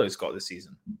Ronaldo's got this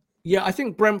season. Yeah, I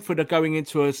think Brentford are going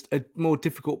into a more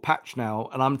difficult patch now,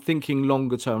 and I'm thinking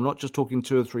longer term, not just talking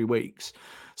 2 or 3 weeks.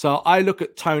 So I look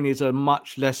at Tony as a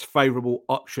much less favourable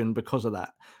option because of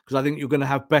that, because I think you're going to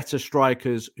have better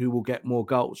strikers who will get more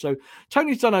goals. So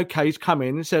Tony's done okay. He's come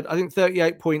in and said, I think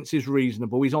 38 points is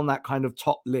reasonable. He's on that kind of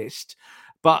top list.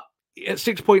 But at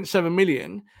 6.7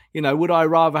 million, would I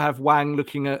rather have Wang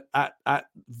looking at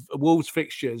Wolves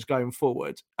fixtures going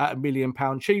forward at £1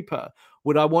 million cheaper?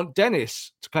 Would I want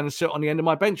Dennis to kind of sit on the end of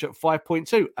my bench at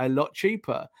 5.2, a lot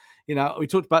cheaper? We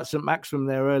talked about St. Maximum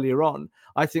there earlier on.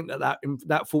 I think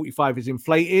that 45 is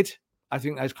inflated. I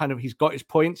think that's kind of, he's got his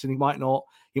points and he might not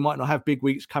have big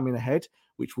weeks coming ahead,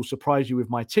 which will surprise you with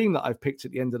my team that I've picked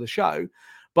at the end of the show.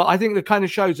 But I think it kind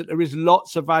of shows that there is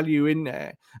lots of value in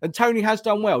there. And Tony has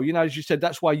done well. As you said,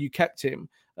 that's why you kept him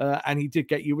and he did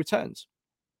get you returns.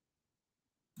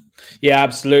 Yeah,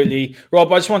 absolutely.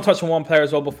 Rob, I just want to touch on one player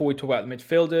as well before we talk about the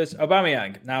midfielders.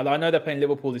 Aubameyang. Now, I know they're playing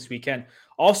Liverpool this weekend.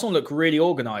 Arsenal look really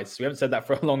organised. We haven't said that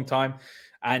for a long time.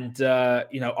 And,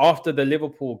 after the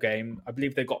Liverpool game, I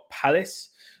believe they got Palace.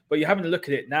 But you're having a look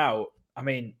at it now. I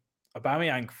mean,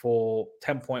 Aubameyang for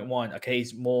 10.1. Okay,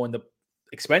 he's more on the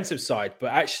expensive side.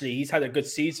 But actually, he's had a good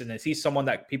season. Is he someone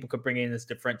that people could bring in as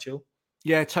differential?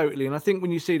 Yeah, totally. And I think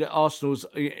when you see that Arsenal's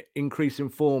increase in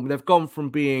form, they've gone from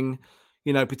being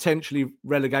potentially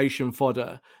relegation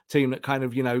fodder team that kind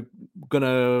of, going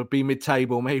to be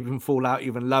mid-table, maybe even fall out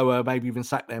even lower, maybe even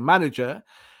sack their manager,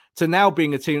 to now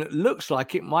being a team that looks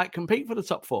like it might compete for the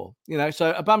top 4.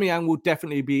 So Aubameyang will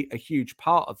definitely be a huge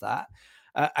part of that.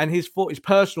 And his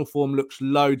personal form looks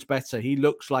loads better. He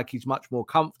looks like he's much more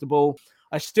comfortable.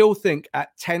 I still think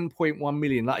at 10.1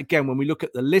 million, like again, when we look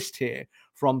at the list here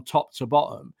from top to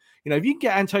bottom, if you can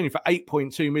get Antonio for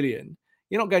 8.2 million,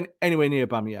 you're not going anywhere near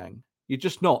Aubameyang. You're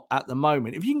just not at the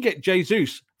moment. If you can get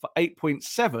Jesus for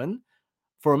 8.7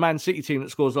 for a Man City team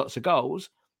that scores lots of goals,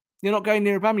 you're not going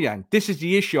near Aubameyang. This is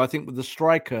the issue, I think, with the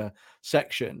striker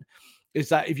section, is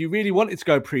that if you really wanted to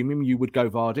go premium, you would go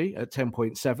Vardy at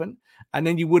 10.7, and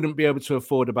then you wouldn't be able to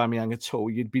afford Aubameyang at all.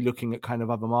 You'd be looking at kind of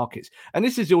other markets. And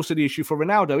this is also the issue for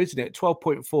Ronaldo, isn't it?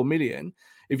 12.4 million.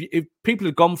 If people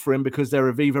have gone for him because they're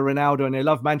a Viva Ronaldo and they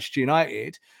love Manchester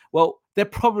United, well, they're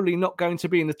probably not going to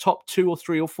be in the top 2 or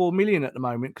 3 or 4 million at the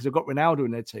moment because they've got Ronaldo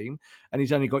in their team and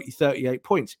he's only got you 38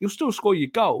 points. You'll still score your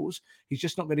goals. He's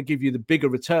just not going to give you the bigger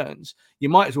returns. You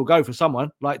might as well go for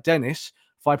someone like Dennis,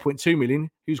 5.2 million,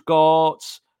 who's got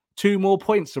 2 more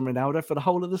points than Ronaldo for the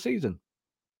whole of the season.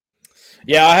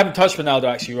 Yeah, I haven't touched Ronaldo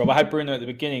actually, Rob. I had Bruno at the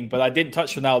beginning, but I didn't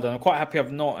touch Ronaldo. I'm quite happy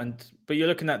I've not. But you're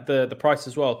looking at the price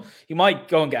as well. You might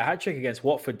go and get a hat-trick against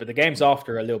Watford, but the games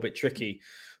after are a little bit tricky.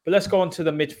 But let's go on to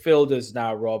the midfielders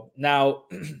now, Rob. Now,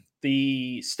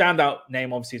 the standout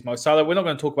name obviously is Mo Salah. We're not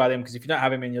going to talk about him because if you don't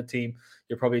have him in your team,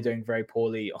 you're probably doing very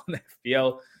poorly on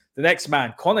FPL. The next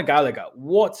man, Conor Gallagher.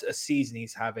 What a season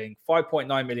he's having.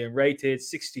 5.9 million rated,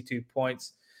 62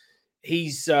 points.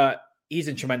 He's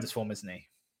in tremendous form, isn't he?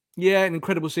 Yeah, an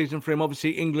incredible season for him.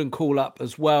 Obviously, England call up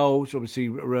as well. So obviously,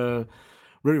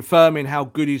 reaffirming how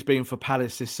good he's been for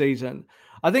Palace this season.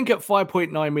 I think at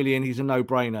 5.9 million, he's a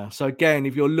no-brainer. So again,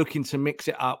 if you're looking to mix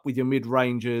it up with your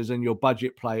mid-rangers and your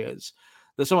budget players,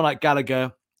 there's someone like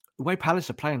Gallagher. The way Palace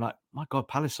are playing, like, my God,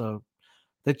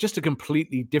 they're just a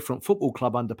completely different football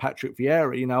club under Patrick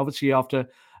Vieira. Obviously after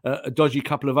a dodgy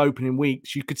couple of opening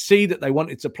weeks, you could see that they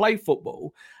wanted to play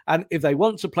football. And if they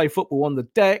want to play football on the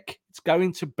deck, it's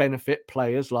going to benefit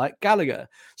players like Gallagher.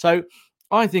 So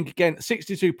I think, again,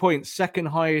 62 points, second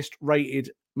highest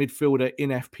rated midfielder in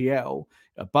FPL,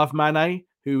 above Mane,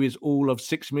 who is all of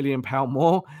 £6 million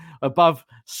more, above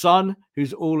Son,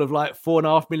 who's all of like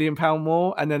 £4.5 million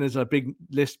more. And then there's a big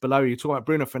list below. You talk about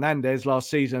Bruno Fernandes last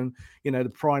season,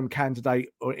 the prime candidate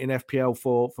in FPL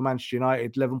for Manchester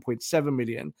United, 11.7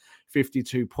 million,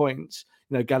 52 points.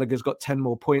 Gallagher's got 10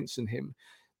 more points than him.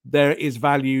 There is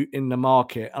value in the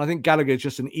market. And I think Gallagher is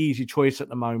just an easy choice at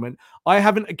the moment. I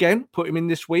haven't, again, put him in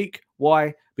this week.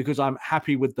 Why? Because I'm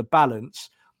happy with the balance.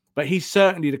 But he's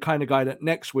certainly the kind of guy that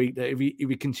next week, that if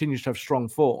he continues to have strong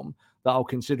form, that I'll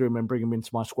consider him and bring him into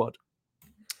my squad.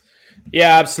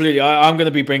 Yeah, absolutely. I'm going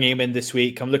to be bringing him in this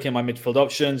week. I'm looking at my midfield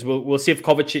options. We'll see if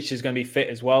Kovacic is going to be fit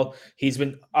as well.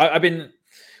 I've been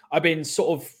I've been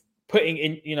sort of putting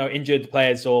in, injured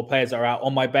players or players that are out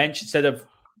on my bench instead of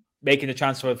making the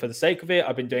transfer for the sake of it.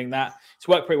 I've been doing that. It's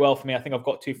worked pretty well for me. I think I've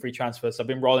got 2 free transfers. So I've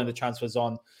been rolling the transfers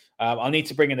on. I'll need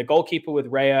to bring in a goalkeeper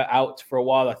with Raya out for a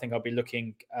while. I think I'll be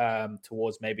looking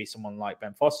towards maybe someone like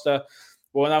Ben Foster.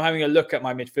 But when I'm having a look at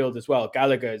my midfield as well,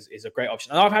 Gallagher is a great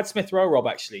option. And I've had Smith Rowe, Rob,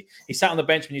 actually. He sat on the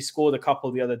bench when he scored a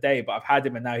couple the other day, but I've had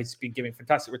him and now he's been giving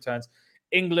fantastic returns.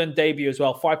 England debut as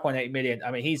well, 5.8 million.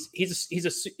 I mean, he's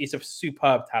a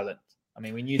superb talent. I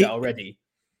mean, we knew that already.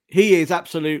 He is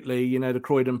absolutely, the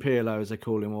Croydon Pirlo, as they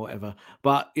call him, or whatever.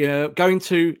 But going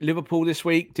to Liverpool this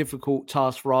week, difficult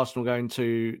task for Arsenal going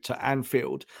to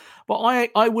Anfield. But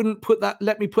I wouldn't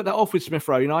let me put that off with Smith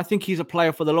Rowe. I think he's a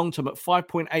player for the long term at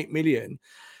 5.8 million.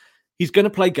 He's going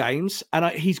to play games and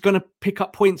he's going to pick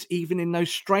up points even in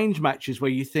those strange matches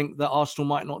where you think that Arsenal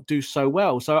might not do so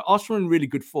well. So Arsenal are in really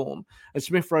good form and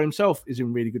Smith Rowe himself is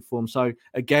in really good form. So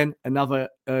again, another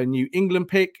New England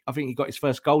pick. I think he got his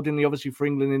first goal, didn't he, obviously for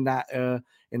England in that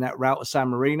route of San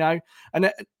Marino.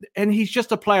 And he's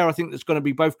just a player, I think, that's going to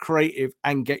be both creative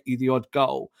and get you the odd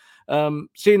goal.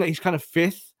 Seeing that he's kind of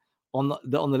 5th on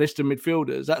the list of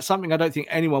midfielders, that's something I don't think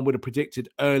anyone would have predicted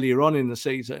earlier on in the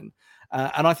season.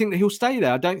 And I think that he'll stay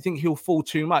there. I don't think he'll fall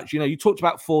too much. You talked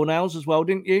about Fornals as well,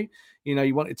 didn't you?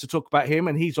 You wanted to talk about him,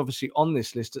 and he's obviously on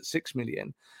this list at 6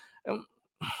 million.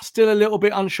 Still a little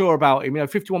bit unsure about him.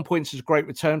 51 points is a great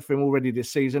return for him already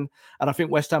this season. And I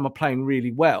think West Ham are playing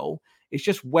really well. It's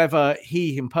just whether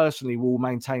him personally will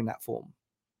maintain that form.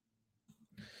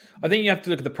 I think you have to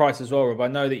look at the price as well, Rob. I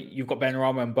know that you've got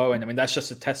Benrahma and Bowen. I mean, that's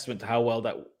just a testament to how well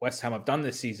that West Ham have done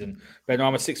this season.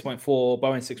 Benrahma 6.4,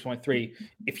 Bowen 6.3.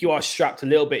 If you are strapped a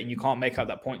little bit and you can't make out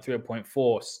that 0.3 or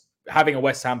 0.4, having a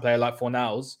West Ham player like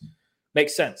Fornals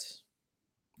makes sense.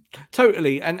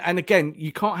 Totally. And again,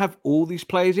 you can't have all these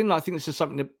players in. I think this is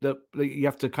something that you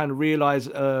have to kind of realize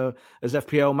as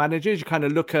FPL managers. You kind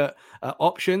of look at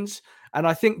options. And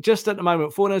I think just at the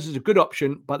moment, Fornals is a good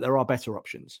option, but there are better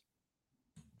options.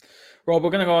 Rob,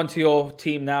 we're going to go on to your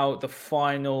team now, the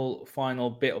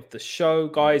final bit of the show.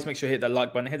 Guys, make sure you hit that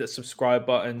like button, hit that subscribe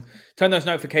button, turn those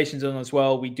notifications on as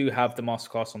well. We do have the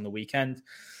masterclass on the weekend.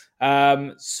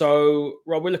 So,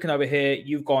 Rob, we're looking over here.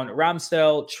 You've gone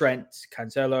Ramsdale, Trent,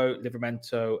 Cancelo,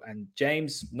 Livramento, and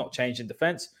James, not changed in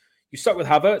defense. You stuck with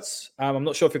Havertz. I'm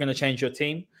not sure if you're going to change your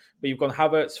team, but you've gone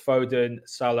Havertz, Foden,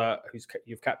 Salah,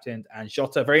 you've captained, and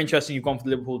Jota. Very interesting. You've gone for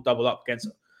the Liverpool double up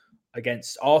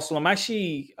against Arsenal. I'm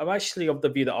actually of the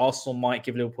view that Arsenal might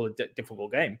give Liverpool a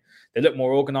difficult game. They look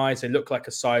more organised. They look like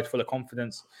a side full of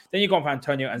confidence. Then you've gone for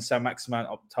Antonio and Saint-Maximin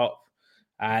up top.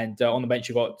 And on the bench,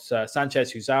 you've got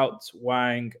Sanchez, who's out,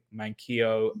 Wang,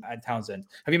 Manquillo, and Townsend.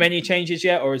 Have you made any changes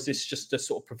yet? Or is this just a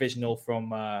sort of provisional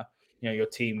from your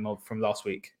team from last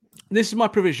week? This is my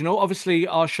provisional. Obviously,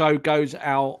 our show goes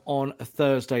out on a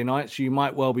Thursday night, so you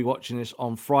might well be watching this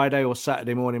on Friday or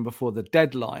Saturday morning before the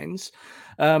deadlines.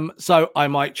 So I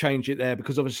might change it there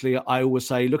because obviously I always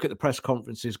say, look at the press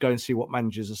conferences, go and see what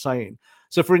managers are saying.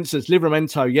 So, for instance,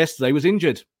 Livramento yesterday was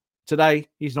injured. Today,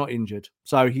 he's not injured.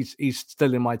 So he's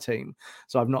still in my team.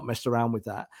 So I've not messed around with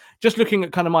that. Just looking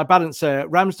at kind of my balance there,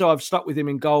 Ramsdale, I've stuck with him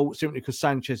in goal simply because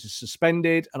Sanchez is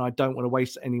suspended and I don't want to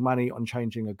waste any money on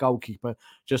changing a goalkeeper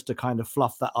just to kind of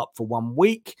fluff that up for 1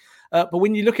 week. But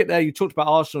when you look at there, you talked about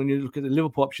Arsenal and you look at the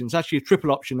Liverpool options, actually a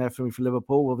triple option there for me for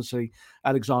Liverpool. Obviously,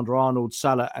 Alexander-Arnold,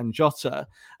 Salah and Jota.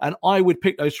 And I would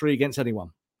pick those 3 against anyone.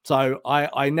 So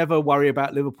I never worry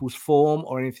about Liverpool's form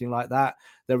or anything like that.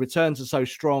 Their returns are so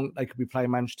strong, they could be playing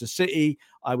Manchester City.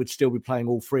 I would still be playing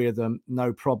all 3 of them,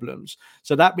 no problems.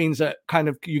 So that means that kind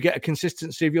of you get a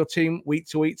consistency of your team week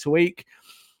to week to week.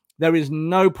 There is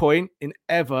no point in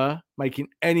ever making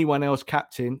anyone else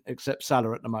captain except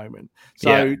Salah at the moment.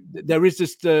 So there is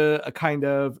just a kind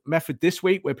of method this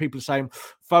week where people are saying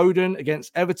Foden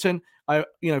against Everton.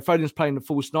 Foden's playing the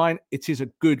false 9. It is a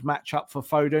good matchup for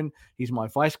Foden. He's my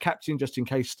vice captain just in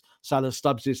case Salah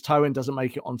stubs his toe and doesn't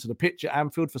make it onto the pitch at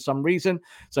Anfield for some reason.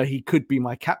 So he could be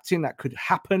my captain. That could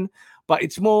happen. But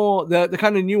it's more the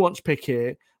kind of nuanced pick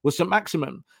here was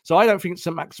Saint-Maximin. So I don't think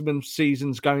Saint-Maximin's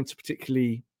season's going to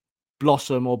particularly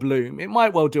blossom or bloom. It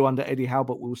might well do under Eddie Howe,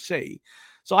 but we'll see.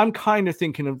 So I'm kind of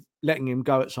thinking of letting him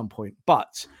go at some point.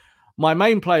 But my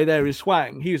main player there is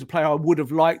Hwang. He was a player I would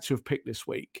have liked to have picked this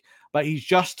week, but he's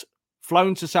just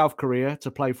flown to South Korea to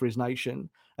play for his nation.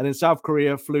 And then South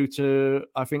Korea flew to,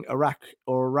 I think, Iraq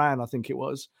or Iran, I think it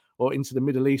was, or into the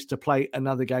Middle East to play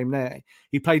another game there.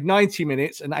 He played 90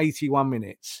 minutes and 81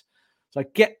 minutes. So I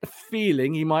get the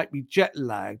feeling he might be jet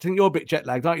lagged. I think you're a bit jet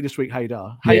lagged, aren't you, this week,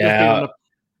 Haider?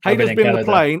 Haidar's been the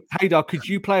plane. Haidar, could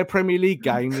you play a Premier League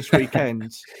game this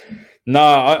weekend? No,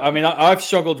 I've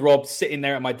struggled, Rob, sitting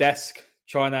there at my desk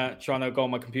trying to go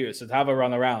on my computer. So to have a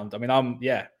run around,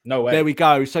 no way. There we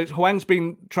go. So Hwang's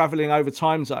been travelling over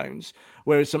time zones,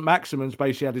 whereas St Maximin's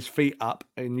basically had his feet up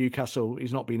in Newcastle.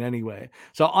 He's not been anywhere.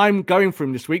 So I'm going for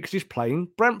him this week because he's playing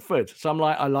Brentford. So I'm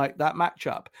like, I like that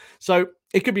matchup. So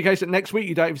it could be a case that next week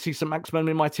you don't even see St Maximin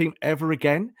in my team ever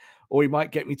again, or he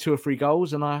might get me 2 or 3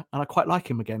 goals, and I quite like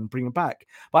him again, bring him back.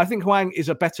 But I think Hwang is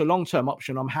a better long-term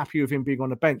option. I'm happy with him being on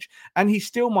the bench. And he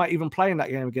still might even play in that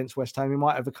game against West Ham. He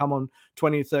might have come on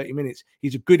 20 or 30 minutes.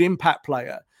 He's a good impact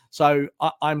player. So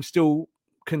I'm still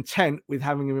content with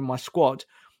having him in my squad.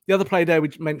 The other player there we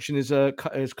mentioned is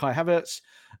Kai Havertz.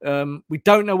 We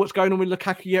don't know what's going on with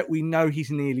Lukaku yet. We know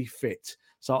he's nearly fit.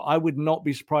 So I would not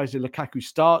be surprised if Lukaku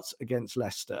starts against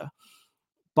Leicester.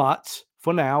 But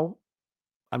for now,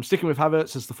 I'm sticking with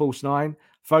Havertz as the false 9.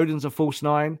 Foden's a false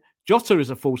 9. Jota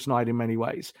is a false 9 in many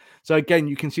ways. So again,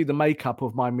 you can see the makeup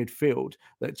of my midfield.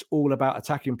 That's all about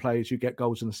attacking players who get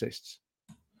goals and assists.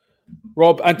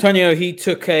 Rob, Antonio, he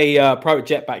took a private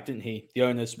jet back, didn't he? The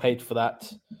owners paid for that.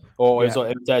 Or it was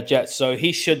their jet. So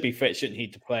he should be fit, shouldn't he,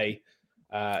 to play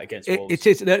against Wolves? It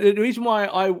is. The reason why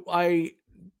I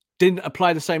didn't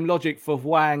apply the same logic for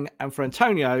Hwang and for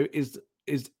Antonio is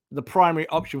the primary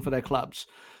option for their clubs.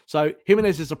 So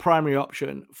Jimenez is the primary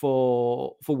option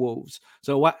for Wolves.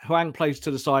 So Hwang plays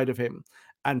to the side of him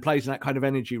and plays in that kind of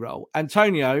energy role.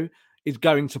 Antonio is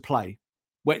going to play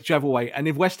whichever way. And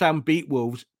if West Ham beat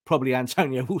Wolves, probably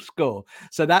Antonio will score.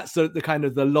 So that's the kind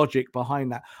of the logic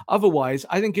behind that. Otherwise,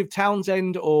 I think if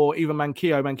Townsend or even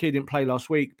Manquillo didn't play last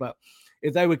week, but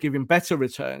if they were giving better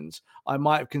returns, I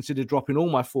might have considered dropping all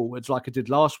my forwards like I did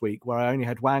last week, where I only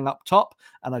had Hwang up top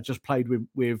and I just played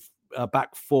with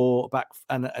back 4,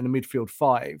 and a midfield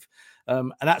 5.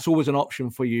 And that's always an option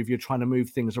for you if you're trying to move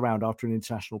things around after an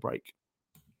international break.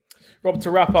 Rob,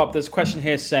 to wrap up, there's a question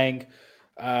here saying,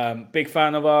 big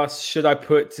fan of us. Should I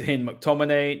put in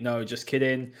McTominay? No, just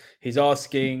kidding. He's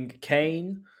asking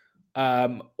Kane,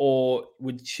 or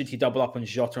should he double up on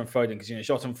Jota and Foden? Because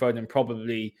Jota and Foden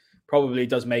probably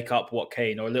does make up what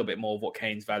Kane, or a little bit more of what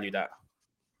Kane's valued at.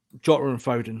 Jota and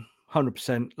Foden,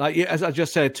 100%. Like as I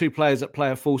just said, 2 players that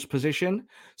play a false position.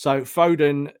 So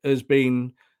Foden has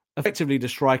been effectively the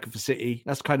striker for City.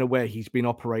 That's kind of where he's been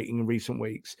operating in recent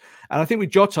weeks. And I think with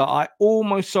Jota, I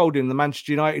almost sold him the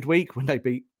Manchester United week when they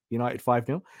beat United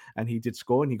 5-0, and he did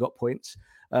score and he got points.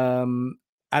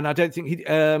 And I don't think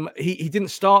he didn't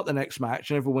start the next match,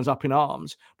 and everyone's up in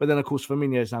arms. But then, of course,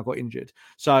 Firmino's now got injured.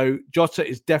 So Jota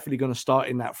is definitely going to start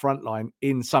in that front line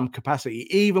in some capacity,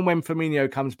 even when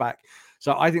Firmino comes back.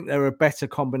 So I think they're a better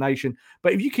combination.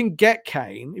 But if you can get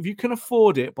Kane, if you can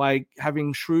afford it by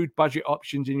having shrewd budget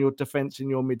options in your defence, in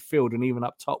your midfield, and even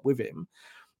up top with him,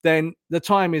 then the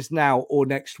time is now or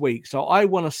next week. So I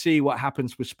want to see what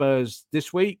happens with Spurs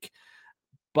this week.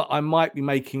 But I might be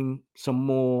making some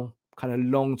more kind of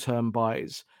long-term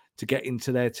buys to get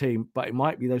into their team. But it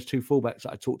might be those 2 fullbacks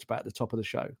that I talked about at the top of the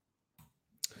show.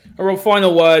 All right,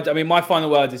 final word. My final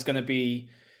word is going to be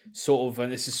sort of,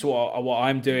 and this is sort of what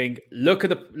I'm doing. Look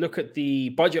at the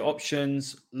budget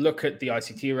options, look at the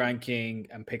ICT ranking,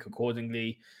 and pick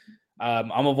accordingly.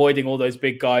 I'm avoiding all those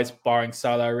big guys, barring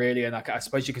Salah, really. And I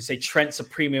suppose you could say Trent's a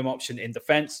premium option in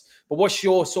defense. But what's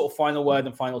your sort of final word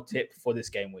and final tip for this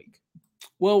game week?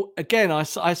 Well, again, I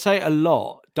say a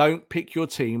lot. Don't pick your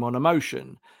team on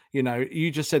emotion.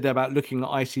 You just said there about looking at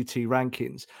ICT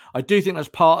rankings. I do think that's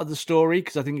part of the story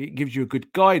because I think it gives you a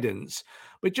good guidance.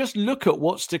 But just look at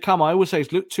what's to come. I always say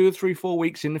is look 2 or 3, 4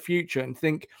 weeks in the future and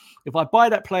think, if I buy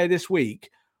that player this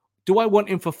week, do I want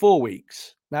him for 4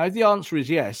 weeks? Now, if the answer is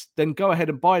yes, then go ahead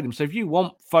and buy them. So if you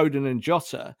want Foden and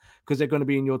Jota, because they're going to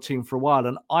be in your team for a while,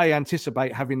 and I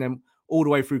anticipate having them all the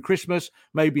way through Christmas,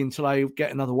 maybe until I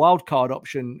get another wild card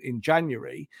option in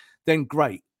January, then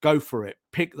great, go for it.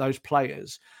 Pick those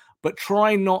players. But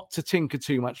try not to tinker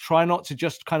too much. Try not to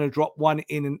just kind of drop one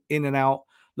in and out.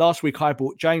 Last week, I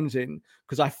brought James in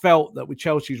because I felt that with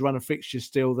Chelsea's run of fixtures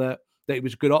still that it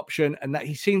was a good option and that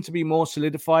he seemed to be more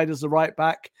solidified as the right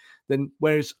back than,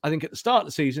 whereas I think at the start of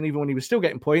the season, even when he was still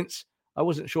getting points, I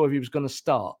wasn't sure if he was going to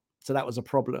start. So that was a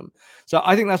problem. So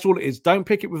I think that's all it is. Don't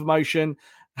pick it with emotion.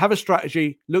 Have a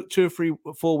strategy. Look 2 or 3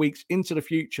 or 4 weeks into the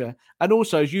future. And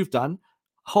also, as you've done,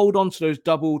 hold on to those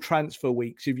double transfer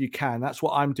weeks if you can. That's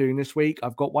what I'm doing this week.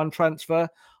 I've got 1 transfer.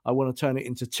 I want to turn it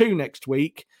into 2 next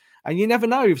week. And you never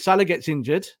know, if Salah gets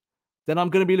injured, then I'm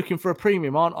going to be looking for a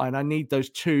premium, aren't I? And I need those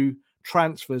 2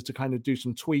 transfers to kind of do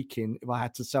some tweaking if I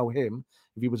had to sell him,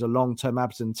 if he was a long-term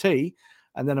absentee.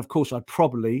 And then, of course, I'd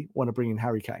probably want to bring in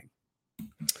Harry Kane.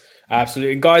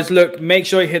 Absolutely. Guys, look, make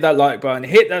sure you hit that like button,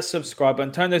 hit that subscribe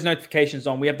button, turn those notifications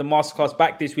on. We have the Masterclass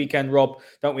back this weekend, Rob,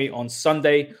 don't we, on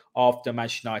Sunday after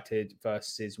Manchester United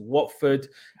versus Watford.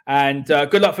 And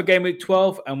good luck for game week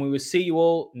 12, and we will see you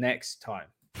all next time.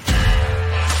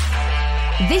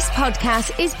 This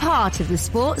podcast is part of the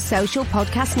Sports Social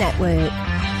Podcast Network.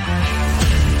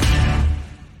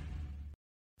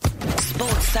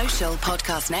 Sports Social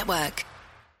Podcast Network.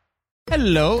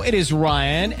 Hello, it is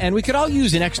Ryan, and we could all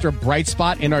use an extra bright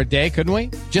spot in our day, couldn't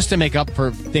we? Just to make up for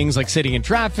things like sitting in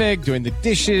traffic, doing the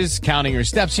dishes, counting your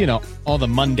steps, you know, all the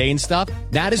mundane stuff.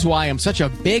 That is why I'm such a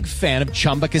big fan of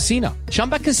Chumba Casino.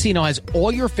 Chumba Casino has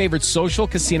all your favorite social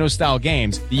casino-style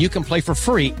games that you can play for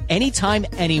free anytime,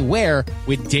 anywhere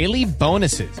with daily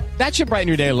bonuses. That should brighten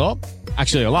your day a little.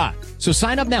 Actually, a lot. So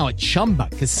sign up now at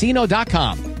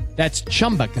ChumbaCasino.com. That's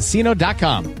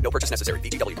ChumbaCasino.com. No purchase necessary.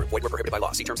 VGW Group. Void where prohibited by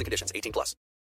law. See terms and conditions. 18+.